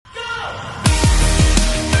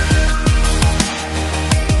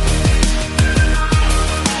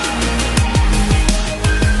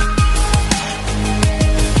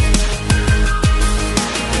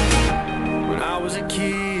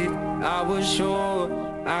shore,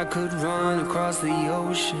 I could run across the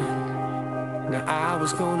ocean. Now I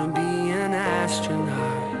was gonna be an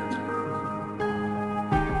astronaut.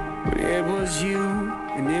 But it was you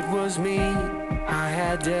and it was me. I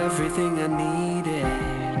had everything I needed.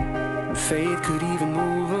 Faith could even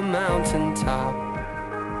move a mountaintop.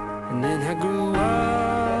 And then I grew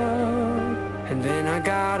up, and then I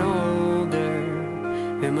got older,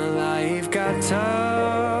 and my life got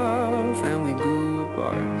tough, and we grew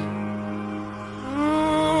apart.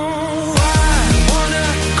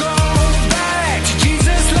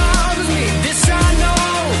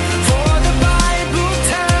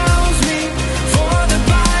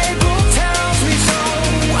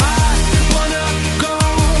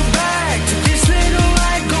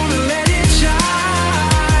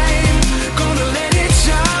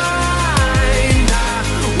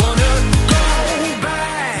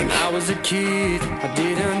 Kid, I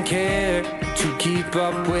didn't care to keep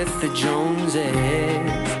up with the Joneses.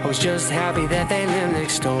 I was just happy that they lived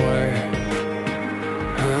next door.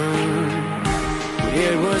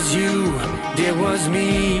 It was you, it was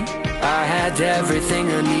me. I had everything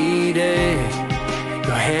I needed.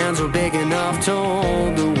 Your hands were big enough to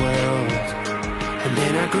hold the world. And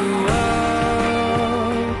then I grew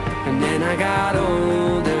up, and then I got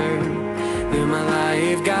older, then my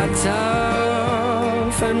life got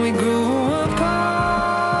tough, and we grew apart.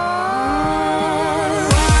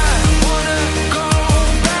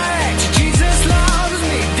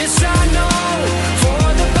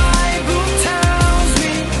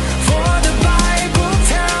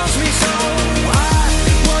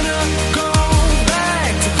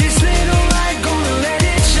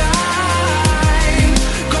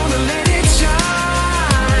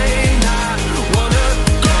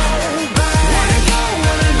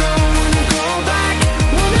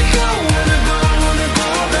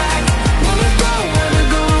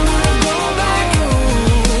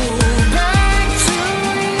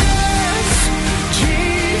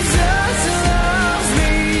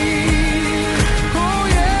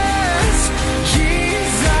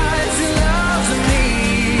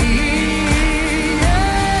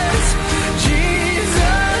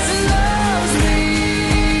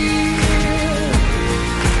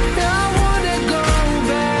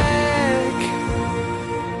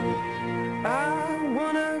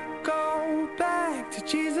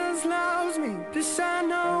 Jesus loves me, this I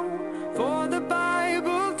know, for the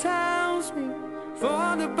Bible tells me, for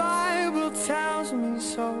the Bible tells me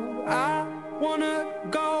so. I wanna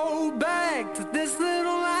go back to this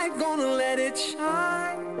little light, gonna let it shine.